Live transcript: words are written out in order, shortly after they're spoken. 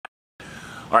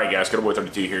Alright guys,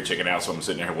 Cuttaboy32 here, checking out. So I'm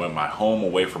sitting here with my home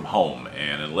away from home,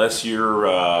 and unless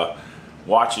you're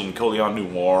watching Colion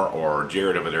Noir or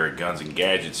Jared over there at Guns and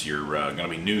Gadgets, you're going to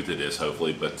be new to this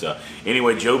hopefully. But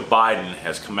anyway, Joe Biden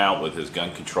has come out with his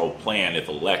gun control plan if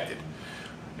elected.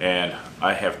 And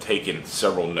I have taken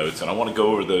several notes, and I want to go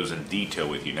over those in detail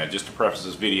with you. Now, just to preface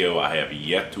this video, I have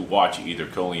yet to watch either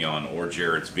Colion or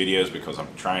Jared's videos because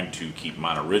I'm trying to keep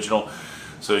mine original.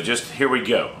 So just here we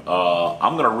go.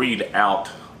 I'm going to read out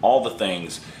all the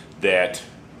things that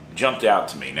jumped out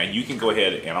to me. Now you can go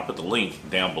ahead and I'll put the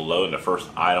link down below in the first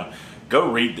item.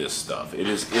 Go read this stuff.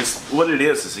 It's what it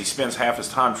is he spends half his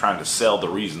time trying to sell the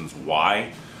reasons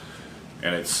why,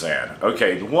 and it's sad.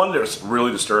 Okay, the one that's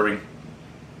really disturbing: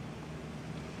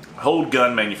 hold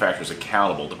gun manufacturers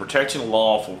accountable. The Protection of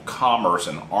Lawful Commerce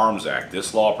and Arms Act.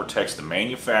 This law protects the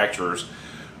manufacturers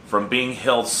from being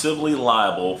held civilly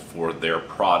liable for their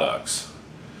products.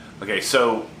 Okay,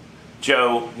 so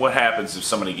Joe, what happens if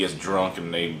somebody gets drunk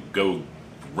and they go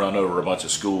run over a bunch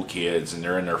of school kids and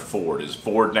they're in their Ford? Is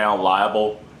Ford now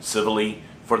liable civilly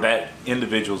for that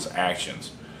individual's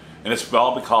actions? And it's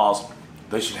all because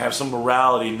they should have some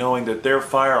morality, knowing that their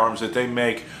firearms that they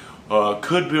make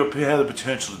could have the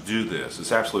potential to do this.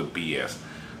 It's absolute BS.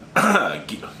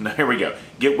 Now, here we go.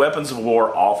 Get weapons of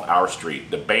war off our street.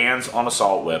 The bans on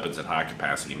assault weapons and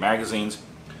high-capacity magazines.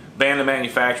 Ban the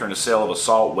manufacture and the sale of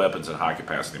assault weapons and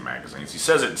high-capacity magazines. He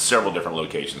says it in several different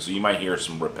locations, so you might hear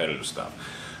some repetitive stuff.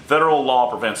 Federal law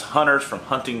prevents hunters from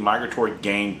hunting migratory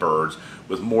game birds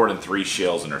with more than 3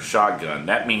 shells in their shotgun.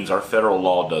 That means our federal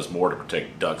law does more to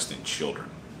protect ducks than children.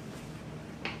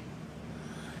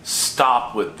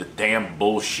 Stop with the damn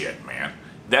bullshit, man.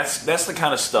 That's the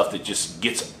kind of stuff that just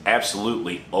gets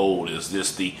absolutely old. Is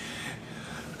this the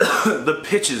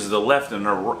pitches, the left and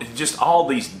the right, just all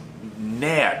these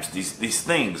nabs, these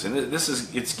things, and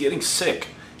it's getting sick.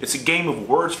 It's a game of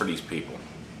words for these people.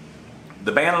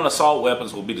 The ban on assault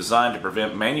weapons will be designed to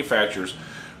prevent manufacturers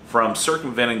from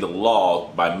circumventing the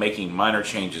law by making minor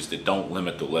changes that don't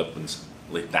limit the weapon's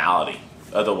lethality.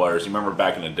 Otherwise, you remember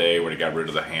back in the day where they got rid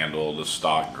of the handle, the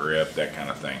stock grip, that kind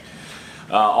of thing.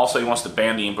 Also, he wants to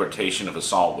ban the importation of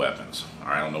assault weapons.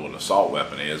 I don't know what an assault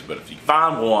weapon is, but if you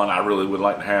find one, I really would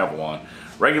like to have one.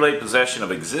 Regulate possession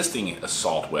of existing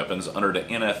assault weapons under the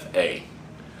NFA.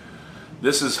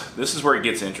 This is where it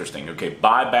gets interesting. Okay,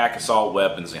 buy back assault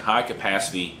weapons in high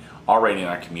capacity already in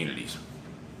our communities.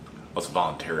 Let's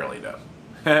voluntarily though.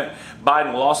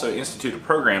 Biden will also institute a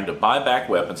program to buy back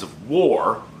weapons of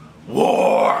war.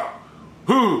 War!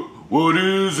 What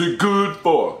is it good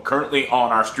for? Currently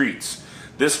on our streets.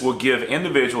 This will give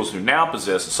individuals who now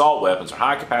possess assault weapons or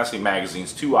high-capacity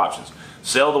magazines 2 options.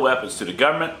 Sell the weapons to the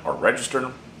government or register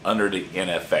them under the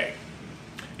NFA.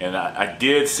 And I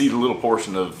did see the little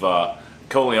portion of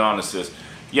Colion that says,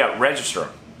 yeah, register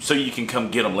them so you can come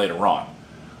get them later on.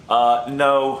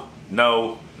 No.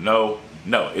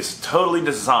 It's totally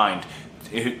designed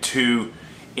to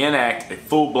enact a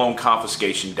full-blown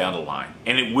confiscation down the line.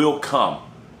 And it will come.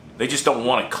 They just don't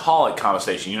want to call it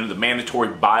confiscation. You know, the mandatory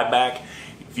buyback.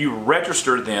 If you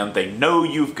register them, they know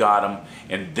you've got them,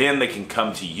 and then they can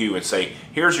come to you and say,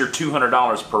 here's your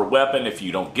 $200 per weapon. If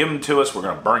you don't give them to us, we're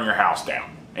going to burn your house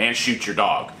down and shoot your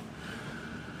dog.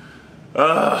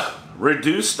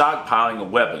 Reduce stockpiling of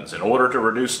weapons. In order to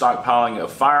reduce stockpiling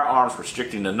of firearms,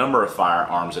 restricting the number of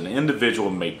firearms an individual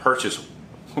may purchase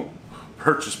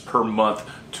per month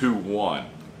to 1.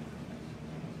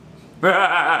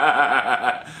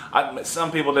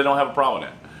 Some people, they don't have a problem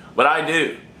with it, but I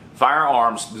do.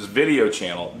 Firearms, this video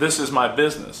channel, this is my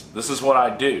business. This is what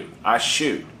I do. I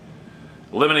shoot.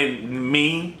 Limiting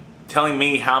me, telling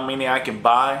me how many I can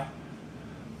buy.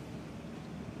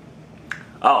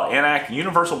 Oh, enact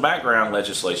universal background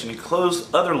legislation and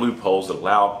close other loopholes that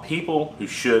allow people who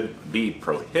should be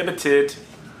prohibited,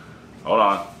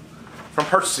 from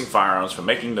purchasing firearms from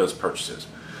making those purchases.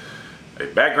 A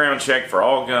background check for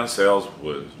all gun sales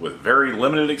with very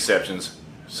limited exceptions,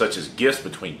 such as gifts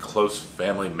between close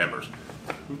family members.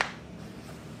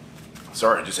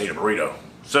 Sorry, I just ate a burrito.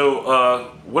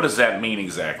 So, what does that mean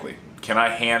exactly? Can I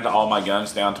hand all my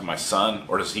guns down to my son,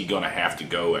 or is he going to have to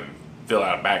go and fill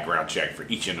out a background check for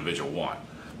each individual one?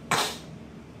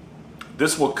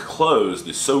 This will close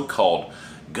the so-called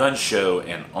gun show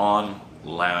and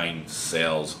online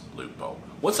sales loophole.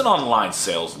 What's an online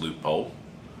sales loophole?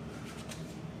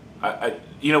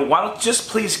 You know, why don't just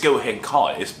please go ahead and call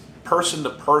it. It's person to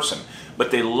person,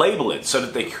 but they label it so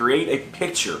that they create a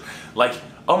picture like,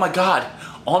 oh my God,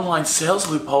 online sales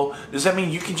loophole. Does that mean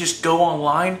you can just go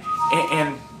online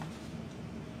and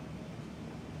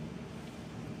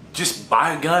just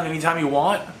buy a gun anytime you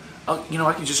want?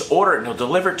 I can just order it and they'll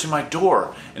deliver it to my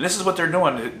door. And this is what they're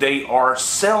doing. They are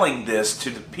selling this to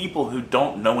the people who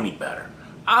don't know any better.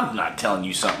 I'm not telling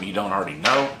you something you don't already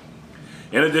know.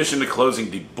 In addition to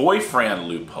closing the boyfriend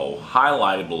loophole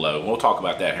highlighted below, and we'll talk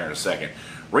about that here in a second,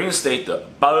 reinstate the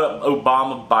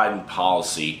Obama-Biden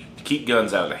policy to keep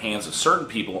guns out of the hands of certain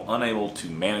people unable to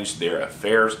manage their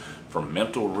affairs for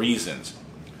mental reasons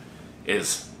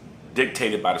is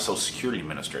dictated by the Social Security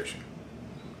Administration.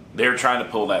 They're trying to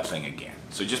pull that thing again.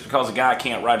 So just because a guy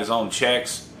can't write his own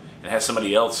checks and has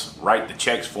somebody else write the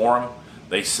checks for him,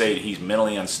 they say that he's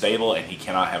mentally unstable and he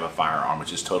cannot have a firearm,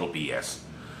 which is total BS.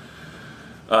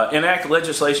 Enact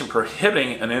legislation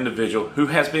prohibiting an individual who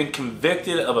has been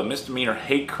convicted of a misdemeanor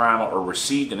hate crime or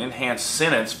received an enhanced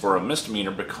sentence for a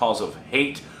misdemeanor because of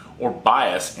hate or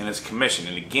bias in its commission.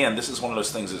 And again, this is one of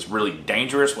those things that's really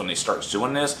dangerous when they start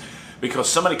doing this, because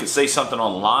somebody could say something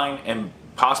online and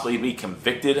possibly be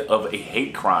convicted of a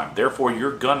hate crime. Therefore,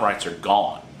 your gun rights are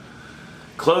gone.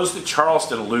 Close the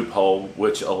Charleston loophole,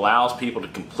 which allows people to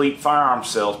complete firearm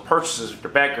sales purchases if their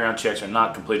background checks are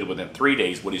not completed within 3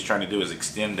 days. What he's trying to do is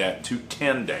extend that to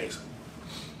 10 days.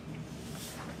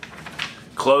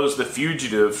 Close the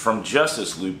fugitive from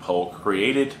justice loophole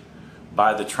created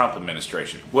by the Trump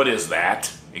administration. What is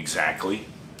that exactly?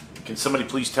 Can somebody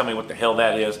please tell me what the hell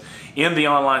that is? In the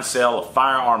online sale of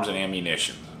firearms and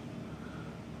ammunition.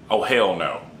 Oh, hell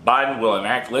no. Biden will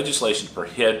enact legislation to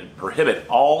prohibit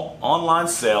all online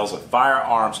sales of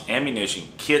firearms, ammunition,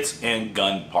 kits, and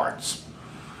gun parts.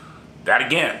 That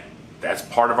again, that's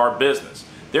part of our business.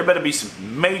 There better be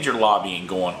some major lobbying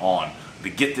going on to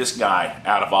get this guy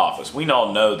out of office. We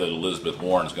all know that Elizabeth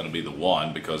Warren is going to be the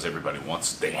one because everybody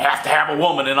they have to have a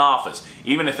woman in office,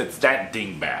 even if it's that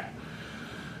dingbat.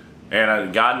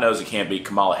 And God knows it can't be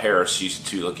Kamala Harris.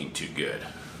 She's looking too good.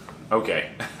 Okay.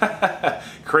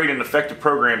 Create an effective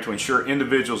program to ensure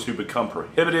individuals who become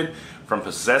prohibited from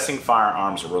possessing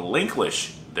firearms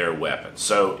relinquish their weapons.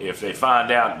 So if they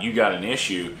find out you got an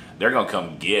issue, they're going to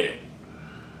come get it.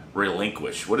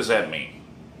 Relinquish. What does that mean?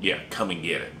 Yeah, come and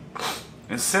get it.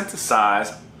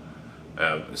 Incentivize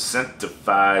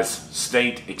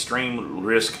state extreme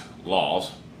risk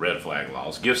laws, red flag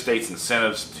laws. Give states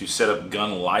incentives to set up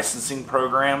gun licensing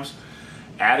programs.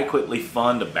 Adequately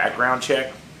fund a background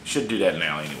check. Should do that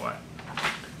now anyway.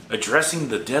 Addressing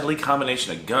the deadly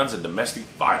combination of guns and domestic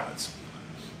violence.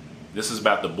 This is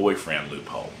about the boyfriend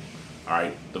loophole.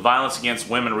 Alright, the Violence Against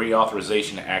Women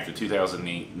Reauthorization Act of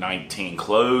 2019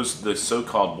 closed the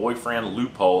so-called boyfriend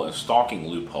loophole and stalking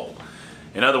loophole.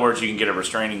 In other words, you can get a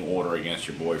restraining order against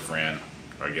your boyfriend,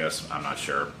 or I guess, I'm not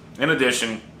sure. In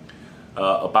addition,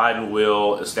 Biden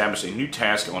will establish a new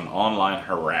task on online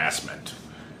harassment.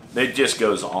 It just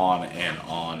goes on and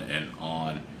on and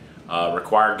on.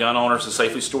 Require gun owners to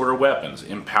safely store their weapons.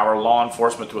 Empower law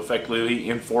enforcement to effectively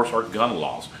enforce our gun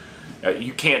laws.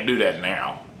 You can't do that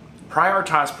now.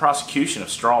 Prioritize prosecution of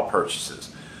straw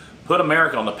purchases. Put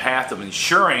America on the path of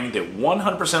ensuring that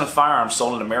 100% of firearms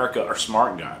sold in America are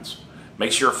smart guns.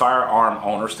 Make sure firearm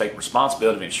owners take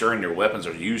responsibility of ensuring their weapons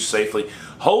are used safely.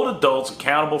 Hold adults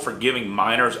accountable for giving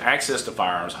minors access to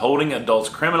firearms. Holding adults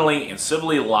criminally and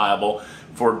civilly liable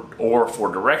for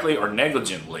directly or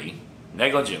negligently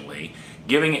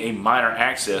giving a minor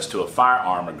access to a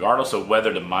firearm regardless of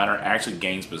whether the minor actually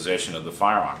gains possession of the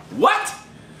firearm. What?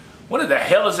 What the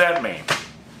hell does that mean?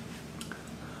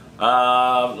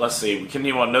 Let's see.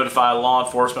 You want to notify law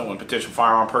enforcement when potential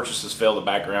firearm purchases fail the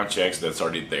background checks. That's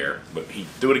already there. But he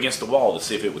threw it against the wall to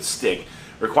see if it would stick.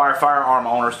 Require firearm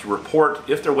owners to report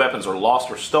if their weapons are lost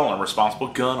or stolen. Responsible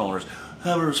gun owners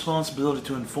have a responsibility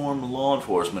to inform law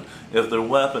enforcement if their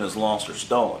weapon is lost or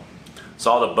stolen.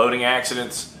 So all the boating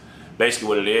accidents, basically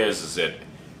what it is that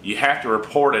you have to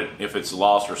report it if it's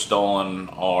lost or stolen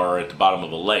or at the bottom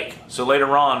of a lake. So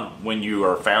later on, when you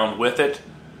are found with it,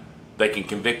 they can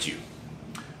convict you.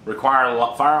 Require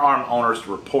firearm owners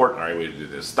to report, all right, we do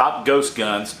this. Stop ghost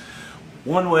guns.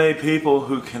 One way people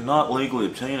who cannot legally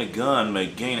obtain a gun may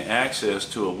gain access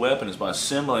to a weapon is by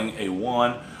assembling a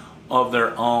one of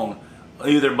their own,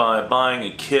 either by buying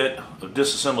a kit of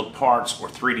disassembled parts or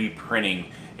 3D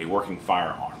printing a working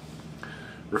firearm.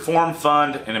 Reform,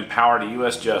 fund, and empower the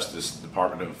U.S. Justice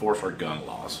Department to enforce our gun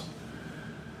laws.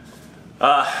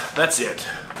 That's it.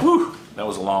 Whew, that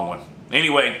was a long one.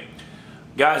 Anyway,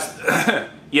 guys,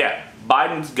 yeah,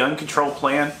 Biden's gun control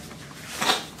plan.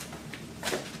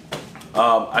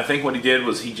 I think what he did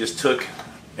was he just took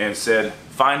and said,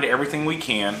 find everything we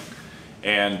can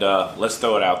and let's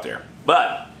throw it out there.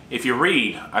 But if you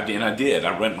read, I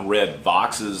went and read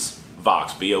Vox,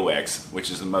 V-O-X, which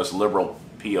is the most liberal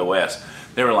POS.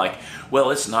 They were like, well,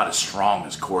 it's not as strong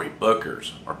as Cory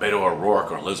Booker's or Beto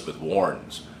O'Rourke or Elizabeth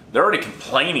Warren's. They're already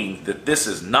complaining that this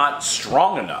is not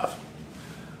strong enough.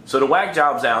 So the whack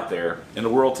jobs out there in the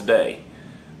world today,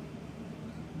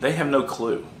 they have no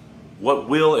clue what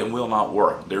will and will not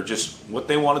work. They're just, what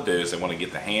they want to do is they want to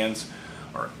get the hands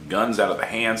or guns out of the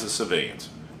hands of civilians.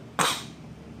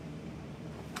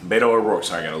 Beto O'Rourke,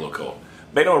 sorry, I got a little cold.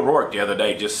 Beto O'Rourke the other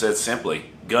day just said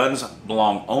simply, guns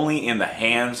belong only in the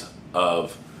hands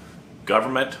of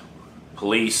government,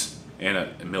 police,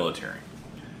 and military.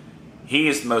 He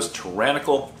is the most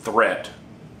tyrannical threat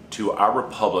to our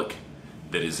republic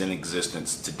that is in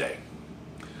existence today.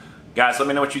 Guys, let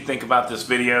me know what you think about this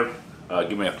video.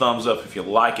 Give me a thumbs up if you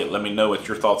like it. Let me know what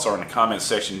your thoughts are in the comments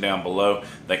section down below.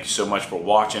 Thank you so much for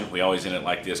watching. We always end it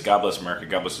like this. God bless America.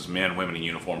 God bless us men and women in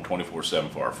uniform 24/7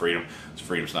 for our freedom. It's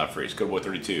freedom's not free. It's Good Boy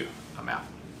 32. I'm out.